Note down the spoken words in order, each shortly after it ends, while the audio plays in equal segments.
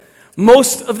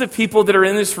Most of the people that are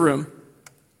in this room,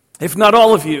 if not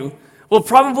all of you, will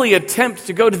probably attempt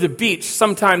to go to the beach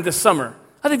sometime this summer.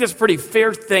 I think that's a pretty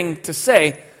fair thing to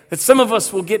say, that some of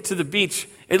us will get to the beach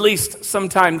at least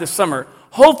sometime this summer.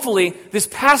 Hopefully, this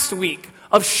past week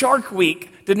of Shark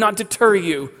Week did not deter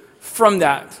you from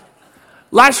that.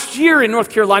 Last year in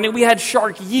North Carolina, we had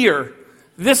Shark Year.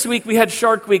 This week, we had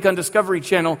Shark Week on Discovery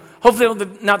Channel. Hopefully, it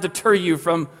will not deter you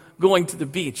from going to the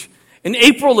beach. In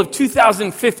April of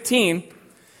 2015,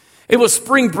 it was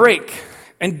spring break,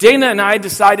 and Dana and I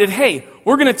decided, hey,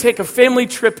 we're going to take a family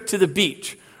trip to the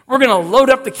beach. We're going to load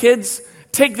up the kids,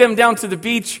 take them down to the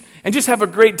beach, and just have a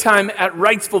great time at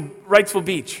Wrightsville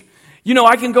Beach. You know,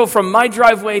 I can go from my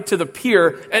driveway to the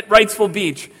pier at Wrightsville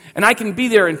Beach, and I can be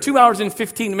there in 2 hours and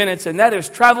 15 minutes, and that is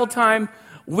travel time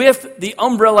with the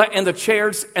umbrella and the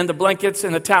chairs and the blankets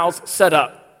and the towels set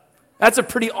up. That's a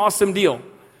pretty awesome deal.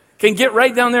 Can get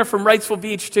right down there from Wrightsville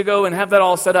Beach to go and have that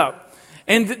all set up.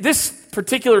 And this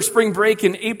particular spring break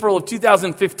in April of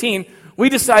 2015, we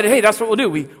decided, hey, that's what we'll do.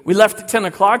 We left at 10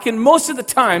 o'clock, and most of the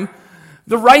time,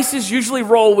 the Rices usually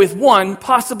roll with one,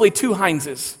 possibly two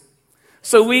Heinzes.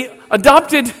 So we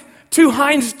adopted two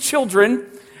Heinz children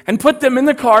and put them in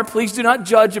the car. Please do not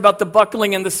judge about the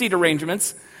buckling and the seat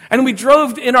arrangements. And we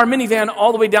drove in our minivan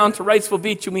all the way down to Wrightsville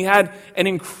Beach, and we had an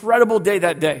incredible day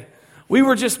that day. We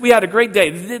had a great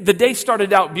day. The day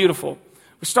started out beautiful.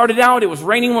 We started out, it was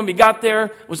raining when we got there,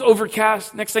 it was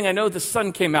overcast. Next thing I know, the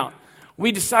sun came out.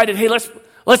 We decided, hey,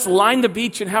 let's line the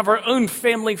beach and have our own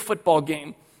family football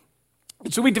game.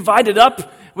 And so we divided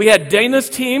up. We had Dana's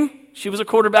team, she was a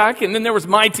quarterback, and then there was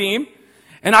my team.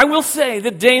 And I will say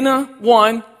that Dana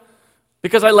won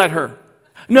because I let her.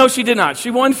 No, she did not.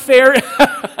 She won fair.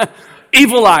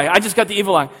 Evil eye. I just got the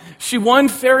evil eye. She won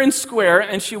fair and square,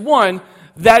 and she won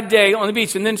that day on the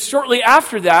beach. And then shortly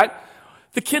after that,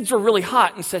 the kids were really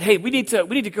hot and said, hey, we need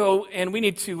to go and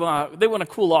they want to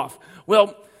cool off.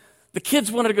 Well, the kids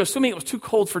wanted to go swimming. It was too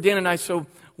cold for Dan and I, so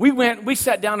we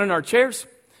sat down in our chairs,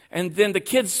 and then the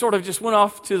kids sort of just went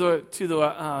off to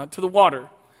the water.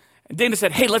 And Dana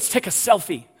said, hey, let's take a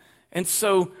selfie. And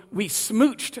so we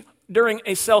smooched during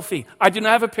a selfie. I do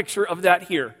not have a picture of that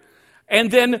here. And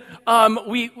then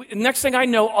next thing I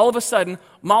know, all of a sudden,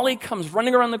 Molly comes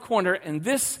running around the corner, and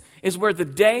this is where the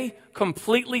day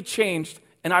completely changed,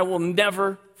 and I will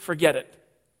never forget it.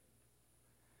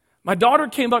 My daughter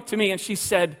came up to me, and she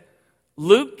said,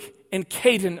 Luke and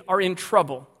Caden are in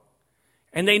trouble,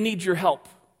 and they need your help.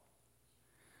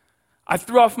 I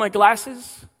threw off my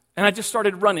glasses, and I just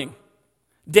started running,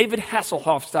 David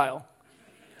Hasselhoff style.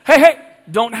 Hey,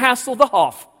 don't hassle the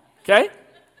Hoff, okay?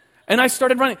 And I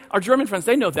started running. Our German friends,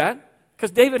 they know that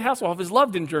because David Hasselhoff is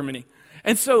loved in Germany.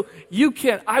 And so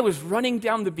I was running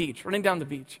down the beach.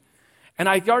 And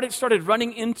I started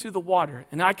running into the water.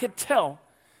 And I could tell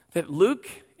that Luke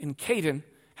and Caden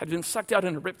had been sucked out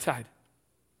in a riptide.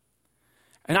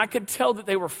 And I could tell that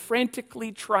they were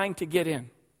frantically trying to get in.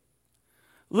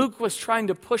 Luke was trying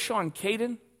to push on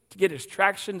Caden to get his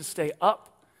traction to stay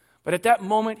up. But at that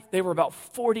moment, they were about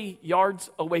 40 yards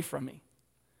away from me.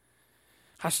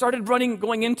 I started running,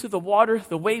 going into the water.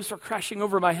 The waves were crashing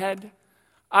over my head.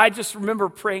 I just remember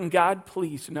praying, God,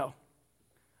 please no.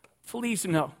 Please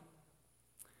no.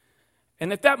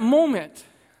 And at that moment,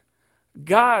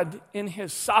 God in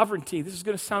his sovereignty, this is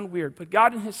going to sound weird, but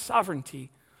God in his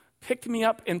sovereignty picked me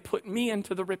up and put me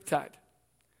into the riptide.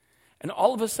 And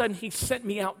all of a sudden, he sent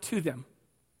me out to them.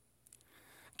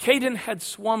 Caden had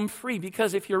swum free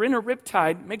because if you're in a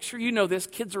riptide, make sure you know this,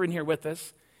 kids are in here with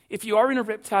us. If you are in a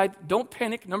riptide, don't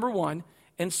panic, number one,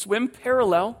 and swim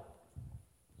parallel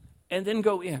and then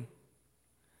go in.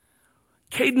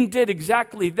 Caden did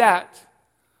exactly that.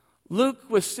 Luke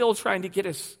was still trying to get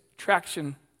his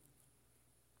traction,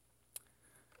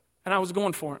 and I was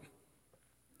going for him.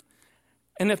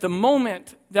 And at the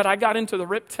moment that I got into the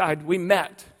riptide, we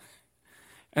met.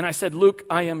 And I said, Luke,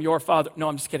 I am your father. No,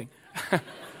 I'm just kidding.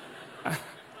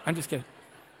 I'm just kidding.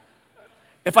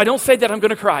 If I don't say that, I'm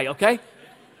going to cry, okay?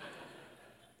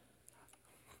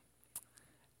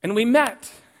 And we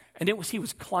met, and he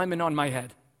was climbing on my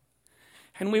head.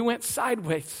 And we went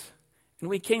sideways, and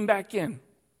we came back in.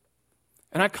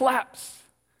 And I collapsed.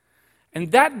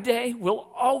 And that day will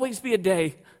always be a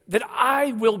day that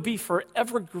I will be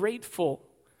forever grateful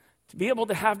to be able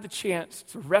to have the chance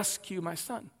to rescue my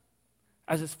son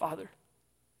as his father.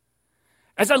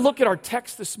 As I look at our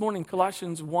text this morning,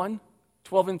 Colossians 1,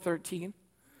 12 and 13,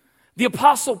 the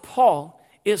Apostle Paul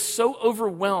is so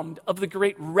overwhelmed of the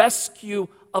great rescue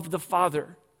of the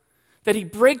Father that he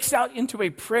breaks out into a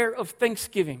prayer of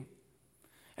thanksgiving.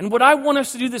 And what I want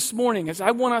us to do this morning is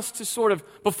I want us to sort of,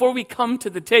 before we come to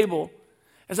the table,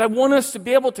 is I want us to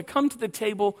be able to come to the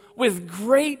table with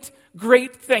great,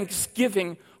 great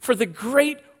thanksgiving for the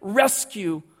great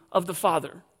rescue of the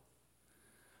Father.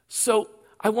 So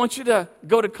I want you to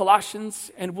go to Colossians,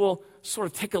 and we'll sort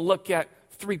of take a look at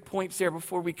 3 points there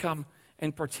before we come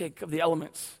and partake of the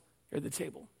elements here at the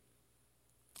table.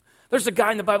 There's a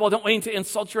guy in the Bible, I don't want to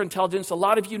insult your intelligence. A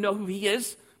lot of you know who he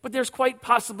is, but there's quite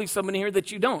possibly someone here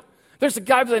that you don't. There's a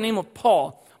guy by the name of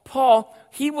Paul. Paul,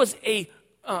 he was a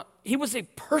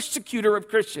persecutor of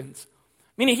Christians,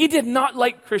 meaning he did not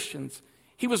like Christians.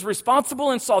 He was responsible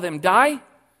and saw them die.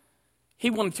 He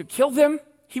wanted to kill them.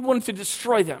 He wanted to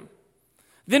destroy them.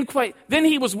 Then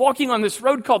he was walking on this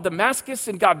road called Damascus,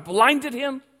 and God blinded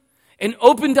him and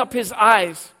opened up his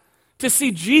eyes to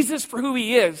see Jesus for who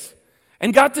he is,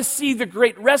 and got to see the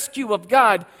great rescue of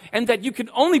God, and that you can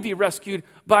only be rescued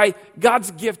by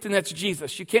God's gift, and that's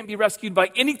Jesus. You can't be rescued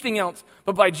by anything else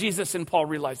but by Jesus, and Paul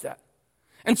realized that.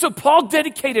 And so Paul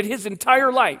dedicated his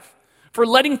entire life for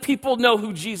letting people know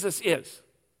who Jesus is.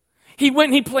 He went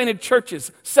and he planted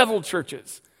churches, several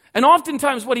churches. And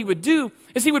oftentimes what he would do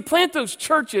is he would plant those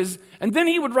churches, and then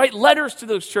he would write letters to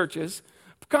those churches,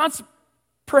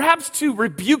 perhaps to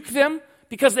rebuke them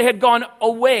because they had gone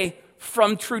away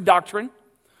from true doctrine,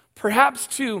 perhaps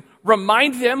to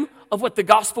remind them of what the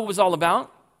gospel was all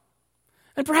about,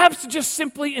 and perhaps to just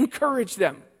simply encourage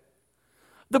them.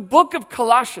 The book of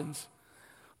Colossians,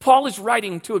 Paul is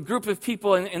writing to a group of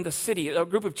people in the city, a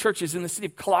group of churches in the city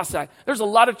of Colossae. There's a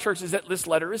lot of churches that this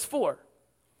letter is for.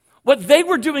 What they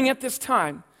were doing at this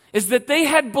time is that they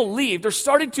had believed, or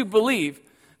started to believe,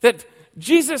 that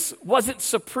Jesus wasn't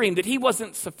supreme, that he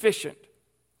wasn't sufficient.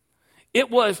 It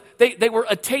was, they were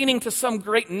attaining to some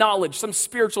great knowledge, some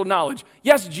spiritual knowledge.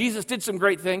 Yes, Jesus did some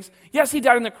great things. Yes, he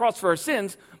died on the cross for our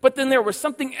sins, but then there was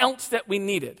something else that we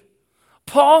needed.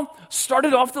 Paul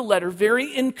started off the letter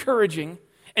very encouraging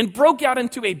and broke out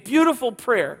into a beautiful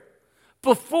prayer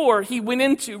before he went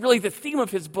into really the theme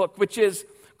of his book, which is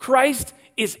Christ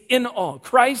is in all.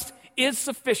 Christ is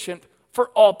sufficient for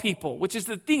all people, which is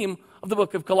the theme of the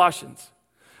book of Colossians.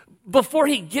 Before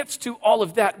he gets to all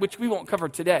of that, which we won't cover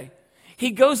today, he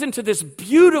goes into this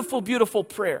beautiful, beautiful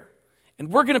prayer. And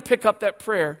we're going to pick up that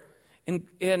prayer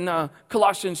in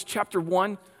Colossians chapter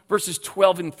 1, verses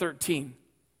 12 and 13.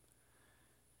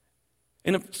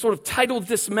 And I've sort of titled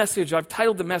this message, I've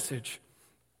titled the message,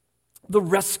 The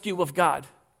Rescue of God,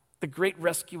 the Great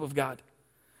Rescue of God.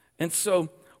 And so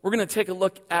we're going to take a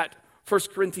look at 1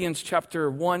 Corinthians chapter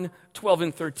 1, 12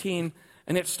 and 13.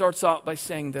 And it starts out by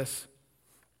saying this: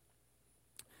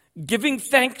 giving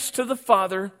thanks to the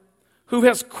Father who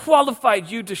has qualified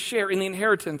you to share in the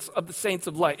inheritance of the saints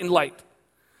of light.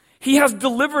 He has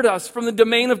delivered us from the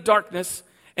domain of darkness,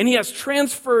 and he has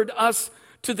transferred us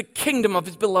to the kingdom of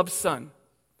his beloved Son.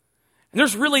 And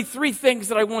there's really three things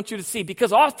that I want you to see,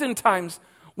 because oftentimes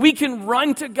we can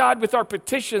run to God with our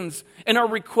petitions and our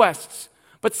requests,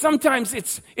 but sometimes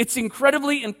it's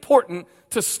incredibly important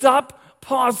to stop,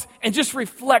 pause, and just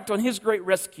reflect on his great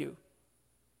rescue.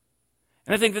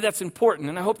 And I think that that's important,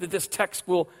 and I hope that this text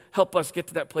will help us get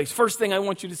to that place. First thing I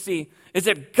want you to see is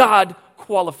that God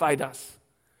qualified us.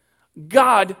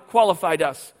 God qualified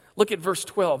us. Look at verse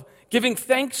 12. Giving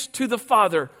thanks to the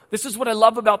Father. This is what I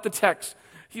love about the text.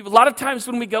 A lot of times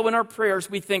when we go in our prayers,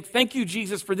 we think, thank you,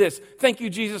 Jesus, for this. Thank you,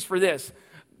 Jesus, for this.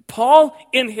 Paul,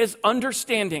 in his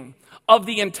understanding of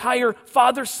the entire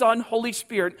Father, Son, Holy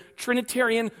Spirit,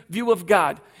 Trinitarian view of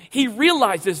God, he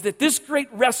realizes that this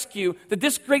great rescue, that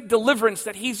this great deliverance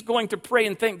that he's going to pray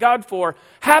and thank God for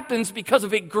happens because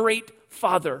of a great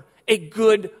Father, a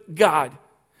good God.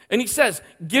 And he says,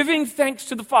 giving thanks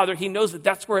to the Father, he knows that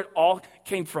that's where it all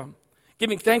came from.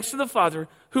 Giving thanks to the Father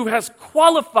who has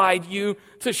qualified you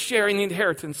to share in the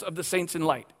inheritance of the saints in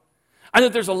light. I know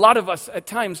there's a lot of us at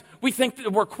times, we think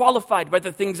that we're qualified by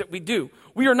the things that we do.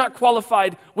 We are not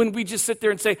qualified when we just sit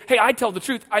there and say, hey, I tell the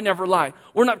truth, I never lie.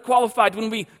 We're not qualified when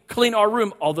we clean our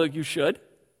room, although you should.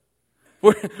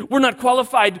 We're not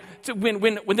qualified to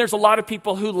when there's a lot of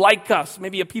people who like us,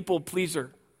 maybe a people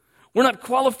pleaser. We're not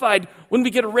qualified when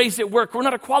we get a raise at work. We're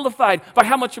not qualified by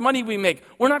how much money we make.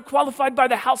 We're not qualified by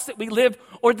the house that we live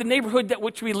or the neighborhood that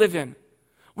which we live in.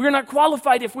 We are not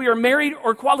qualified if we are married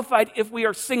or qualified if we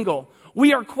are single.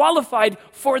 We are qualified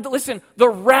for, the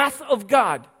wrath of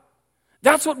God.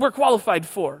 That's what we're qualified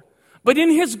for. But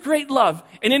in his great love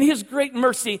and in his great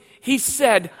mercy, he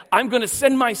said, I'm going to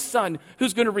send my Son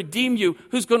who's going to redeem you,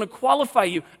 who's going to qualify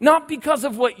you, not because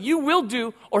of what you will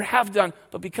do or have done,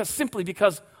 but simply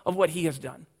because of what he has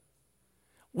done.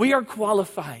 We are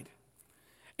qualified.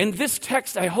 And this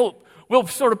text, I hope, will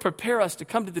sort of prepare us to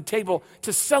come to the table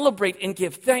to celebrate and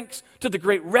give thanks to the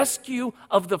great rescue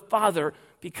of the Father,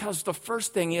 Because the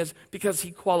first thing is because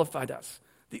he qualified us.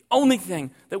 The only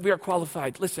thing that we are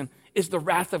qualified, listen, is the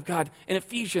wrath of God. In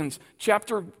Ephesians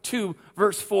chapter 2,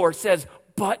 verse 4 says,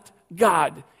 but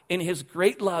God, in his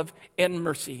great love and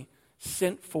mercy,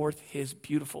 sent forth his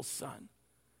beautiful Son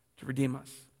to redeem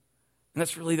us. And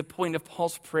that's really the point of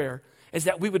Paul's prayer, is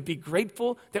that we would be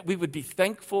grateful, that we would be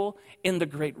thankful in the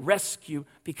great rescue,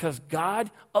 because God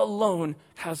alone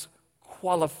has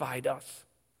qualified us.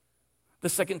 The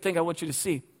second thing I want you to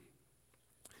see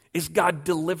is God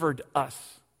delivered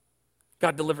us.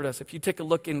 God delivered us. If you take a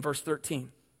look in verse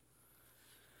 13.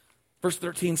 Verse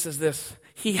 13 says this,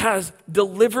 he has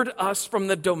delivered us from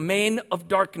the domain of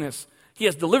darkness. He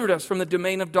has delivered us from the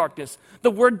domain of darkness.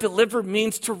 The word deliver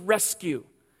means to rescue.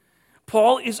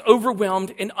 Paul is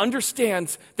overwhelmed and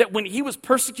understands that when he was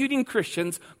persecuting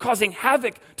Christians, causing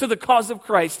havoc to the cause of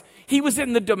Christ, he was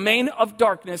in the domain of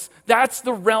darkness. That's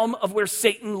the realm of where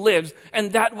Satan lives,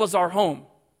 and that was our home.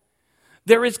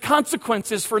 There is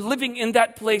consequences for living in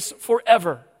that place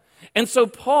forever. And so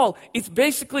Paul is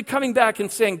basically coming back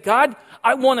and saying, God,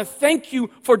 I want to thank you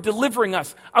for delivering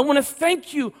us. I want to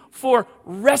thank you for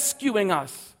rescuing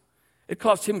us. It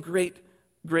caused him great,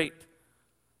 great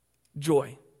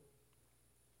joy.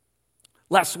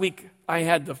 Last week, I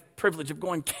had the privilege of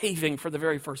going caving for the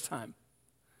very first time.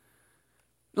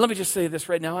 Let me just say this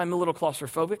right now. I'm a little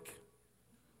claustrophobic.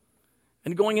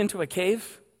 And going into a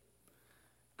cave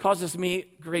causes me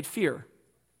great fear.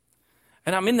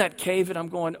 And I'm in that cave and I'm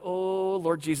going, oh,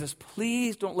 Lord Jesus,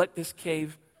 please don't let this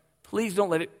cave, please don't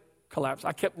let it collapse.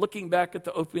 I kept looking back at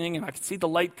the opening and I could see the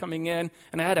light coming in,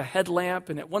 and I had a headlamp,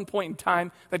 and at one point in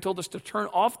time, they told us to turn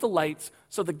off the lights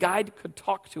so the guide could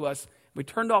talk to us. We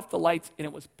turned off the lights and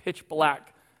it was pitch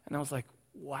black. And I was like,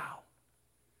 wow.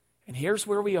 And here's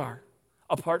where we are.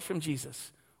 Apart from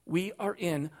Jesus, we are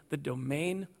in the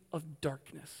domain of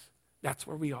darkness. That's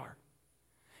where we are.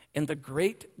 And the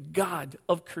great God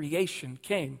of creation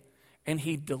came and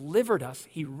he delivered us,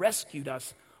 he rescued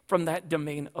us from that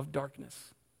domain of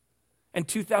darkness. In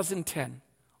 2010,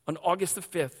 on August the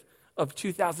 5th of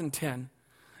 2010,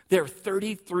 there are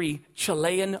 33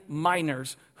 Chilean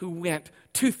miners who went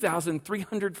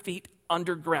 2,300 feet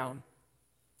underground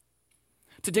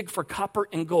to dig for copper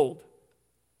and gold.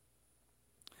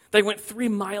 They went 3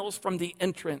 miles from the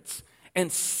entrance,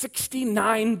 and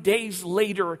 69 days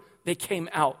later, they came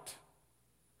out.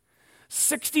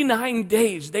 69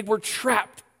 days, they were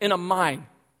trapped in a mine.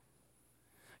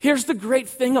 Here's the great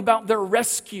thing about their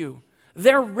rescue.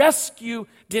 Their rescue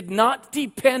did not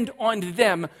depend on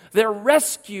them. Their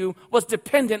rescue was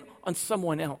dependent on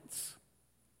someone else.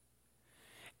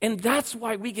 And that's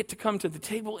why we get to come to the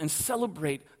table and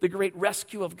celebrate the great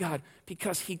rescue of God,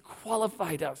 because he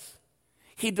qualified us.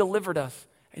 He delivered us.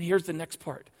 And here's the next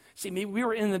part. See, we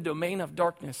were in the domain of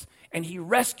darkness, and he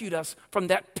rescued us from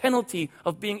that penalty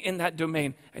of being in that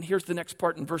domain. And here's the next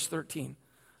part in verse 13.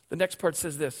 The next part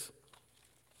says this.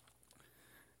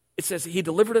 It says, he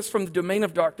delivered us from the domain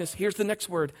of darkness. Here's the next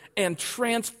word. And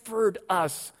transferred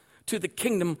us to the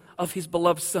kingdom of his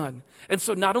beloved Son. And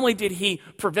so not only did he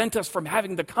prevent us from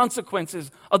having the consequences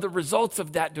of the results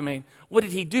of that domain, what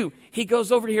did he do? He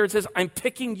goes over here and says, I'm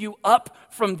picking you up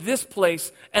from this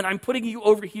place and I'm putting you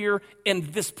over here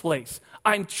in this place.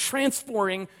 I'm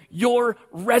transferring your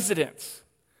residence.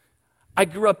 I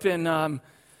grew up in all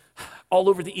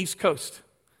over the East Coast.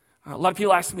 A lot of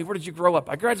people ask me, where did you grow up?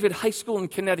 I graduated high school in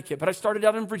Connecticut, but I started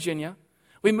out in Virginia.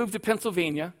 We moved to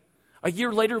Pennsylvania. A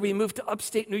year later, we moved to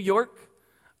upstate New York.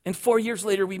 And 4 years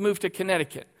later, we moved to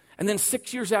Connecticut. And then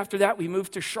 6 years after that, we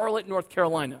moved to Charlotte, North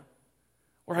Carolina,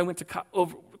 where I went to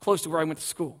close to where I went to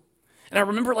school. And I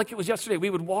remember like it was yesterday, we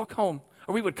would walk home,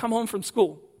 or we would come home from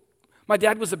school. My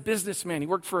dad was a businessman. He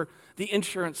worked for the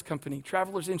insurance company,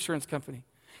 Travelers Insurance Company.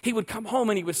 He would come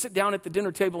home and he would sit down at the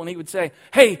dinner table and he would say,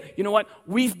 hey, you know what?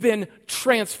 We've been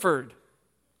transferred.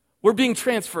 We're being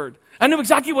transferred. I knew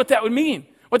exactly what that would mean.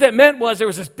 What that meant was there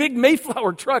was this big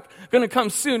Mayflower truck going to come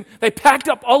soon. They packed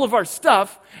up all of our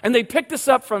stuff and they picked us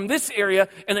up from this area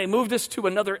and they moved us to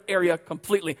another area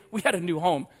completely. We had a new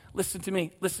home. Listen to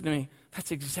me.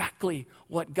 That's exactly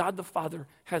what God the Father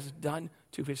has done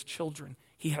to his children.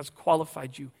 He has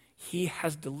qualified you. He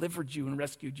has delivered you and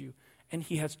rescued you. And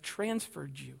he has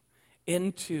transferred you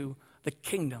into the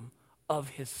kingdom of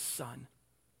his Son.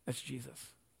 That's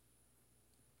Jesus.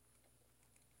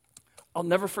 I'll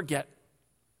never forget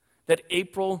that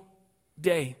April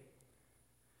day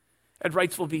at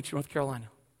Wrightsville Beach, North Carolina.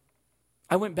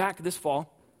 I went back this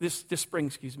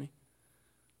spring.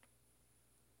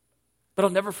 But I'll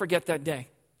never forget that day.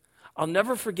 I'll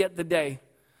never forget the day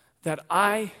that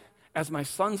I, as my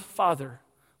son's father,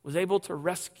 was able to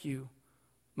rescue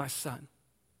my son.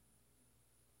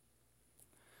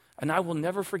 And I will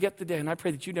never forget the day, and I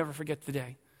pray that you never forget the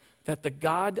day, that the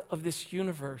God of this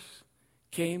universe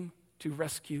came to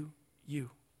rescue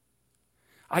you.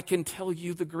 I can tell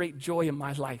you the great joy in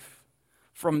my life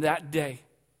from that day.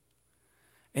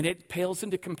 And it pales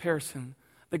into comparison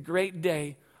the great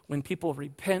day when people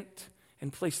repent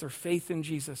and place their faith in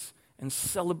Jesus and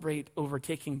celebrate over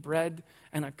taking bread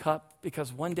and a cup,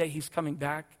 because one day he's coming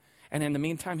back, and in the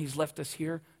meantime he's left us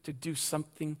here to do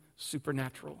something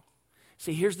supernatural.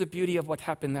 See, here's the beauty of what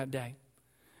happened that day.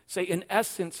 Say, in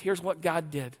essence, here's what God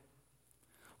did.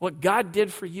 What God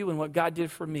did for you and what God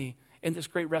did for me in this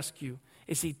great rescue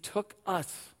is he took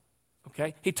us,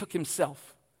 okay? He took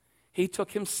himself. He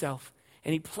took himself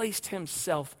and he placed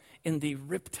himself in the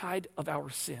riptide of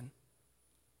our sin.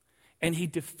 And he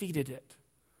defeated it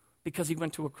because he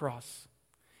went to a cross.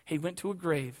 He went to a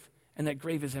grave, and that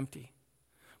grave is empty.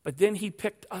 But then he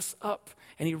picked us up,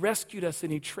 and he rescued us,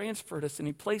 and he transferred us, and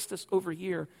he placed us over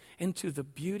here into the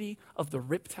beauty of the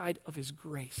riptide of his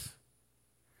grace.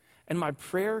 And my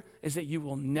prayer is that you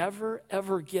will never,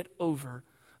 ever get over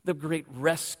the great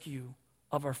rescue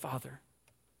of our Father.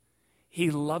 He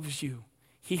loves you.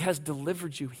 He has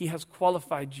delivered you. He has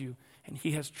qualified you, and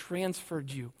he has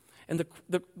transferred you. And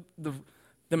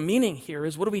the meaning here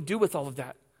is, what do we do with all of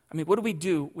that? I mean, what do we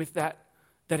do with that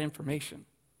information?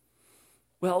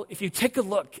 Well, if you take a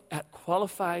look at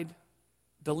qualified,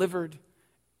 delivered,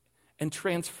 and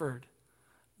transferred,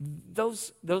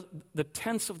 the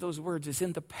tense of those words is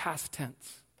in the past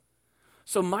tense.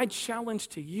 So my challenge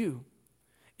to you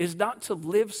is not to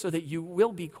live so that you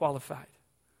will be qualified,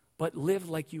 but live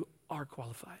like you are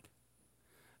qualified.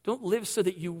 Don't live so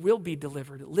that you will be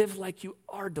delivered. Live like you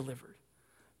are delivered.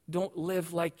 Don't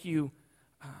live like you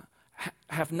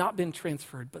have not been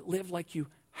transferred, but live like you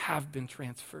have been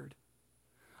transferred.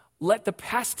 Let the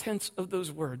past tense of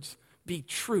those words be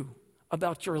true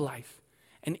about your life.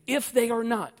 And if they are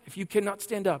not, if you cannot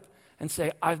stand up and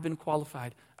say, I've been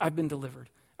qualified, I've been delivered,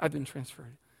 I've been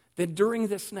transferred, then during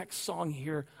this next song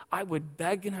here, I would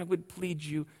beg and I would plead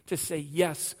you to say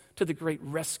yes to the great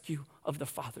rescue of the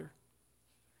Father.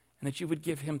 And that you would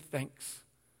give him thanks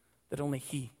that only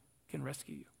he can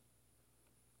rescue you.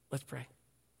 Let's pray.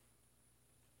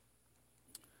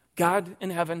 God in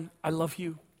heaven, I love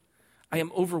you. I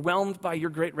am overwhelmed by your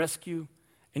great rescue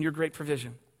and your great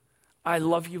provision. I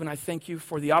love you and I thank you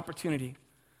for the opportunity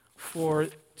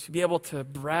to be able to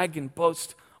brag and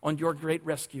boast on your great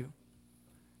rescue.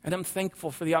 And I'm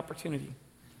thankful for the opportunity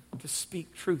to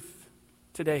speak truth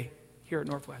today here at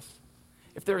Northwest.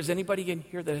 If there is anybody in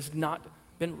here that has not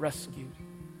been rescued,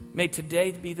 may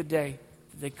today be the day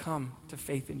that they come to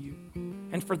faith in you.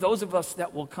 And for those of us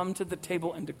that will come to the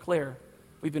table and declare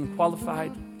we've been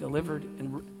qualified, delivered,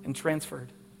 and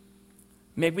transferred,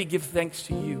 may we give thanks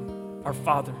to you, our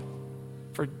Father,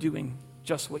 for doing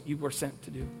just what you were sent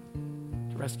to do,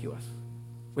 to rescue us.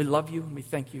 We love you and we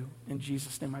thank you. In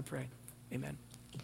Jesus' name I pray. Amen.